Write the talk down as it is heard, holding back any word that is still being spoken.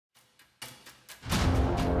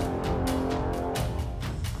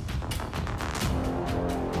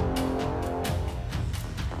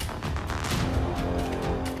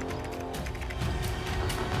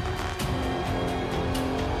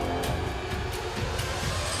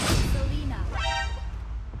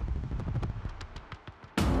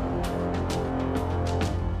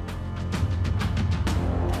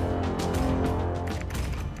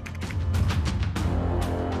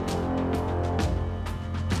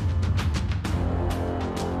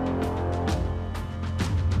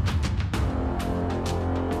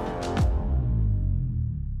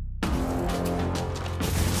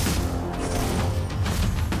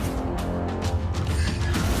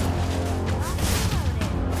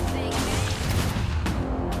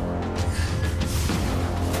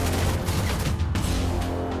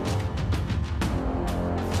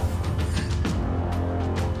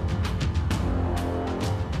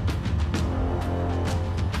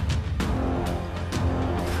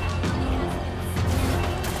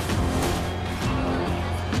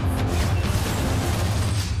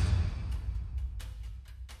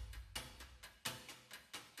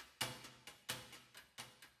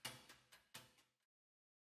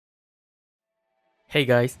Hey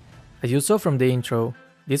guys, as you saw from the intro,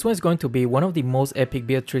 this one is going to be one of the most epic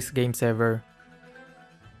Beatrix games ever.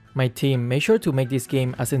 My team made sure to make this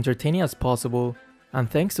game as entertaining as possible, and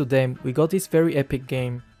thanks to them we got this very epic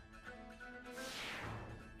game.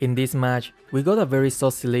 In this match, we got a very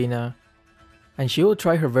sus Selena, and she will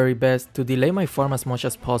try her very best to delay my farm as much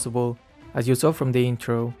as possible, as you saw from the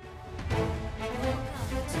intro.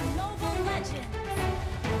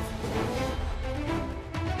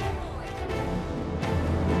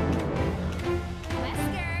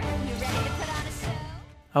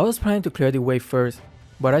 I was planning to clear the wave first,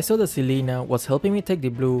 but I saw that Selena was helping me take the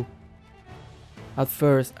blue. At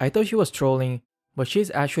first, I thought she was trolling, but she's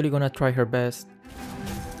actually gonna try her best.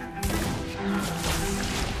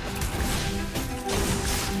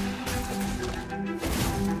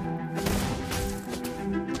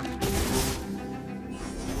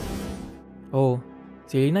 Oh,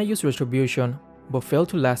 Selena used Retribution, but failed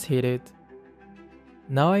to last hit it.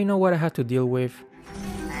 Now I know what I have to deal with.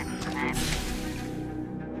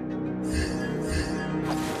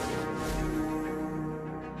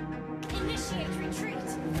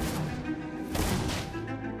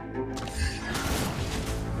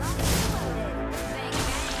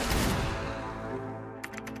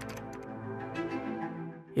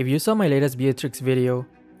 If you saw my latest Beatrix video,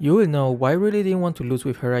 you will know why I really didn't want to lose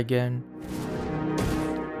with her again.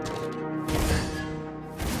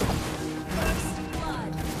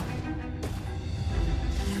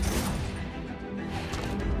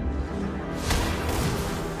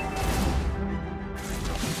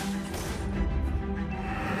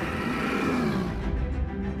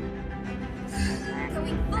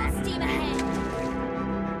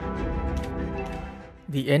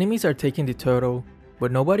 The enemies are taking the turtle,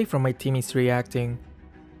 but nobody from my team is reacting,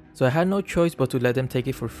 so I had no choice but to let them take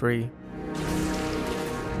it for free. The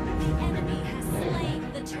enemy has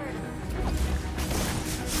slain the turtle.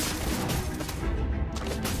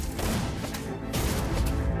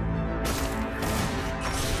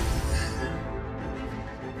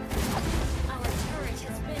 Our turret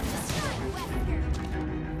has been destroyed.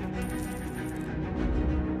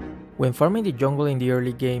 When farming the jungle in the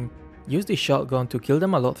early game, use the shotgun to kill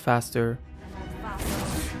them a lot faster.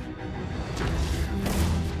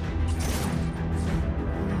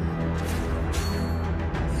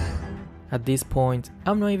 At this point,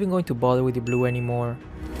 I'm not even going to bother with the blue anymore.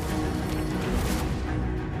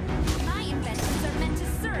 My inventions are meant to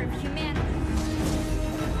serve humanity.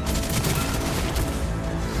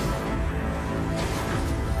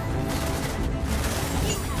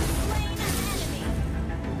 You have slain an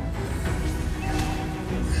enemy.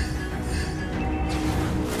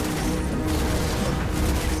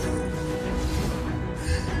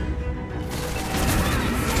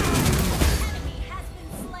 Enemy has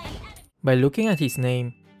been slain. By looking at his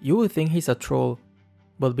name, you would think he's a troll,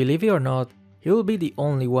 but believe it or not, he will be the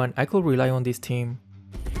only one I could rely on this team.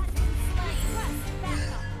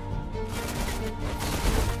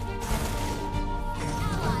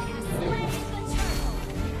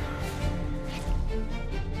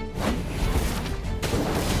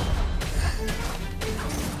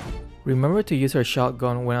 Remember to use her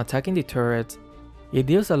shotgun when attacking the turrets, it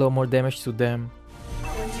deals a lot more damage to them.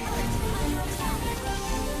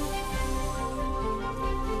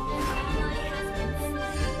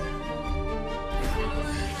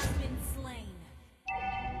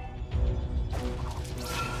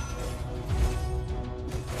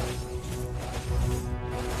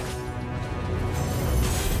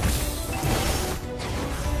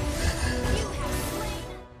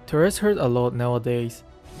 Turrets hurt a lot nowadays.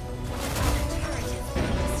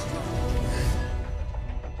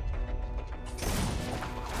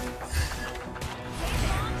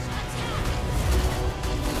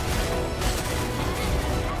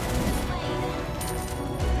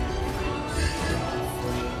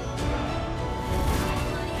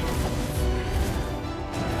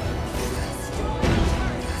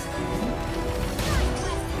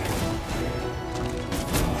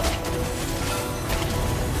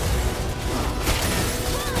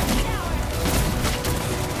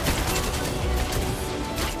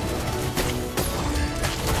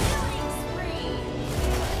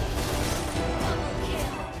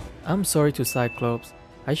 I'm sorry to Cyclops,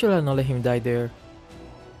 I should have not let him die there.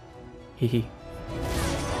 Hehe.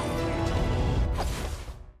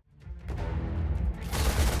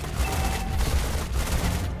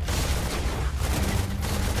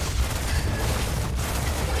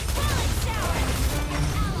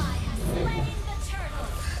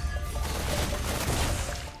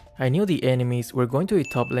 I knew the enemies were going to hit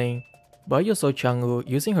top lane, but I just saw Chang'e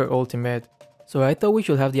using her ultimate, so I thought we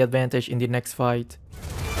should have the advantage in the next fight.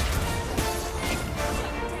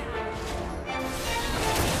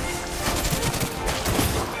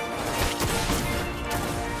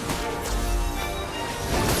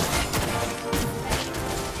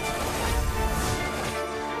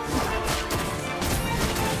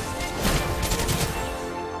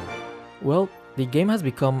 Well, the game has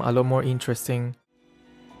become a lot more interesting.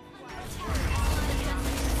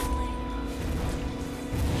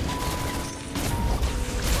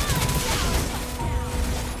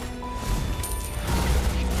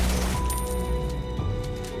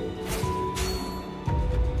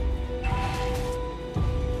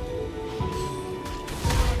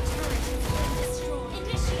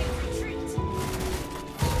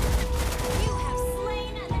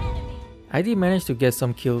 I did manage to get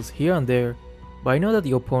some kills here and there, but I know that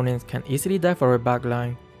the opponents can easily dive our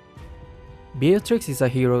backline. Beatrix is a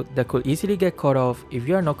hero that could easily get caught off if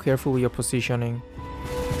you are not careful with your positioning.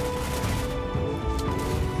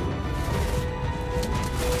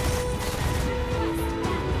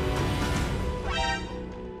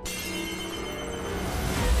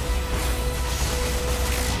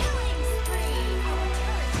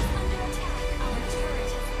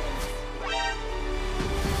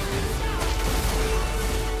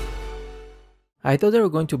 I thought there were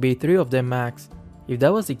going to be 3 of them max. If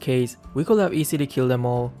that was the case, we could have easily killed them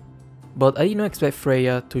all. But I did not expect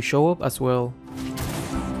Freya to show up as well.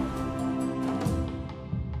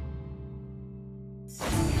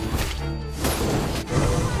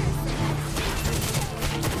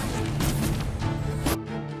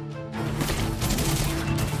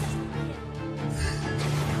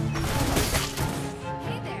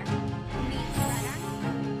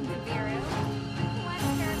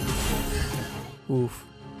 Oof.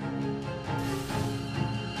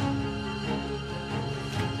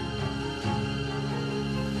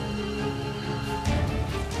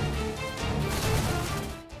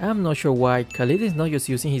 I'm not sure why Khalid is not just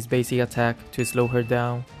using his basic attack to slow her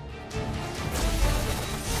down.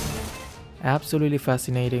 Absolutely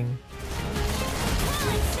fascinating.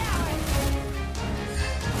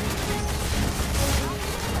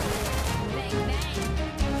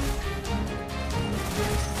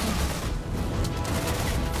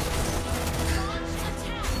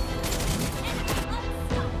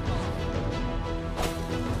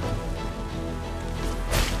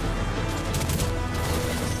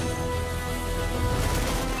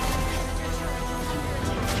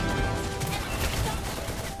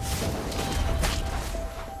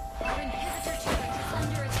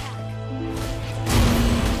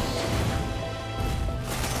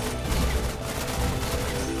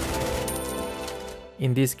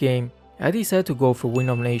 In this game, I decided to go for Wind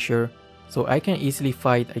of Nature, so I can easily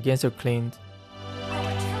fight against her Clint.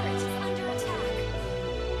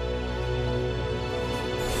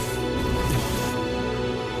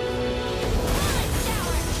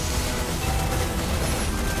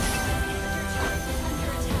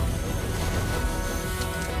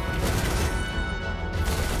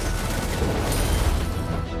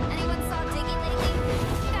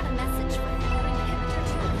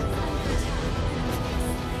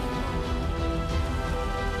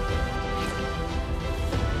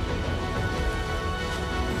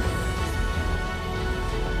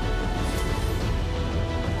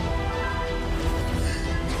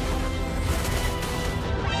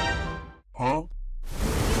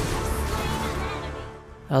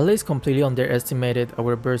 At least completely underestimated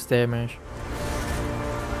our burst damage.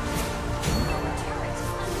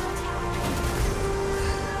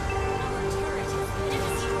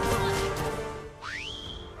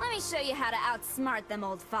 Let me show you how to outsmart them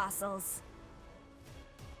old fossils.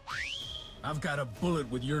 I've got a bullet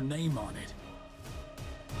with your name on it.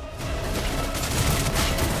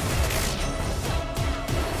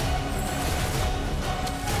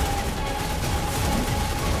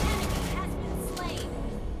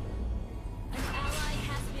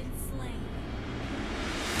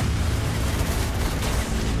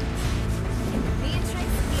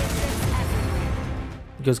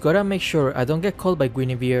 Just gotta make sure I don't get caught by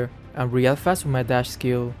Guinevere and react fast with my dash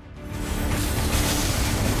skill.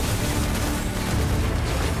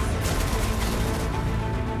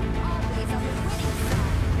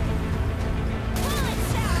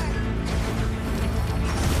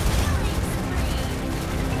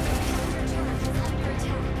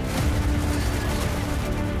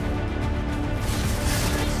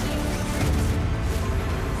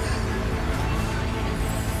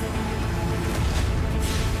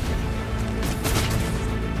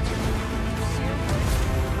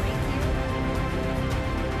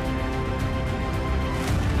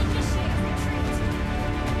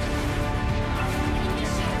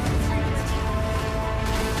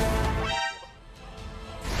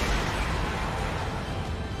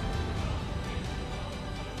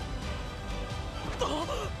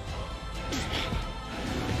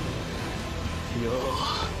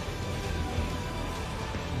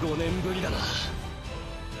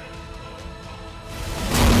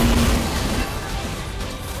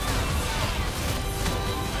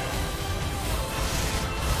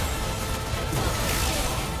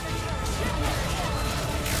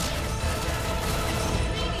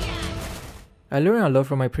 I learned a lot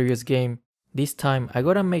from my previous game. This time, I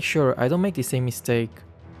gotta make sure I don't make the same mistake.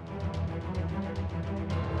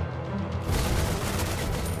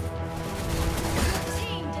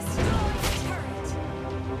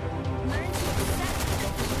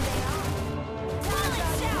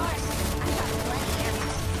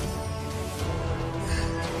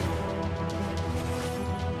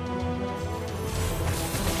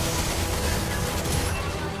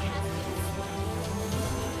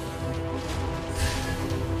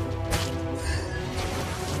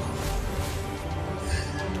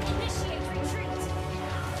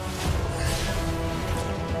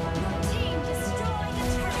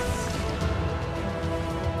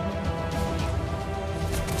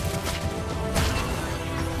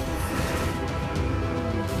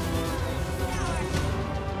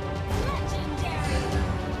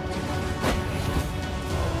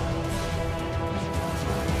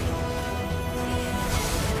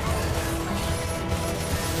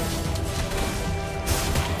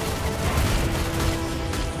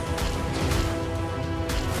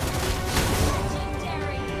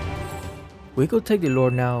 We could take the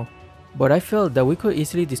Lord now, but I felt that we could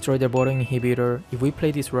easily destroy the bottom inhibitor if we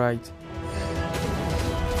play this right.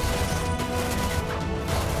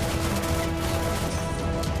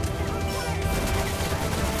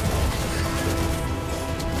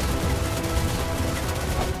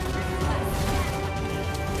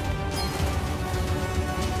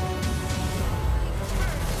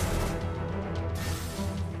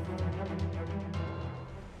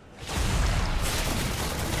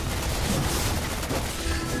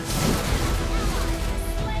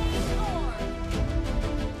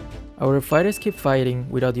 Our fighters keep fighting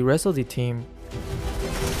without the rest of the team.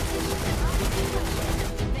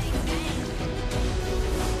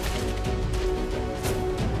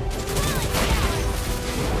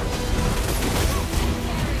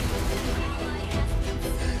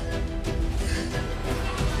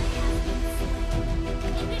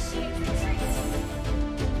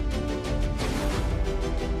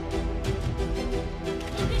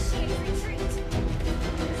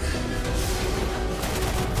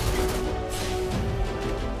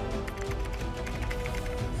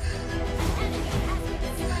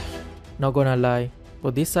 Not gonna lie,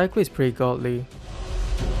 but this cycle is pretty godly.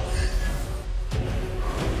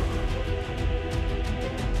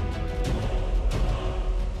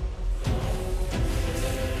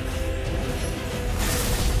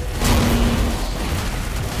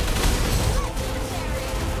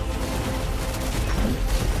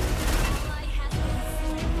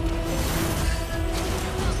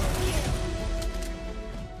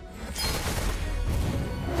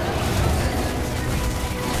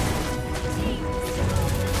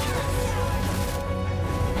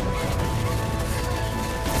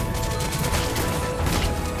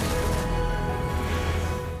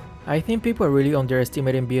 I think people are really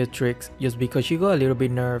underestimating Beatrix just because she got a little bit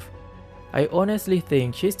nerfed. I honestly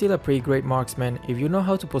think she's still a pretty great marksman if you know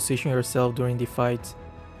how to position yourself during the fights.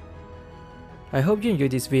 I hope you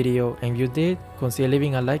enjoyed this video, and if you did, consider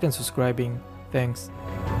leaving a like and subscribing. Thanks.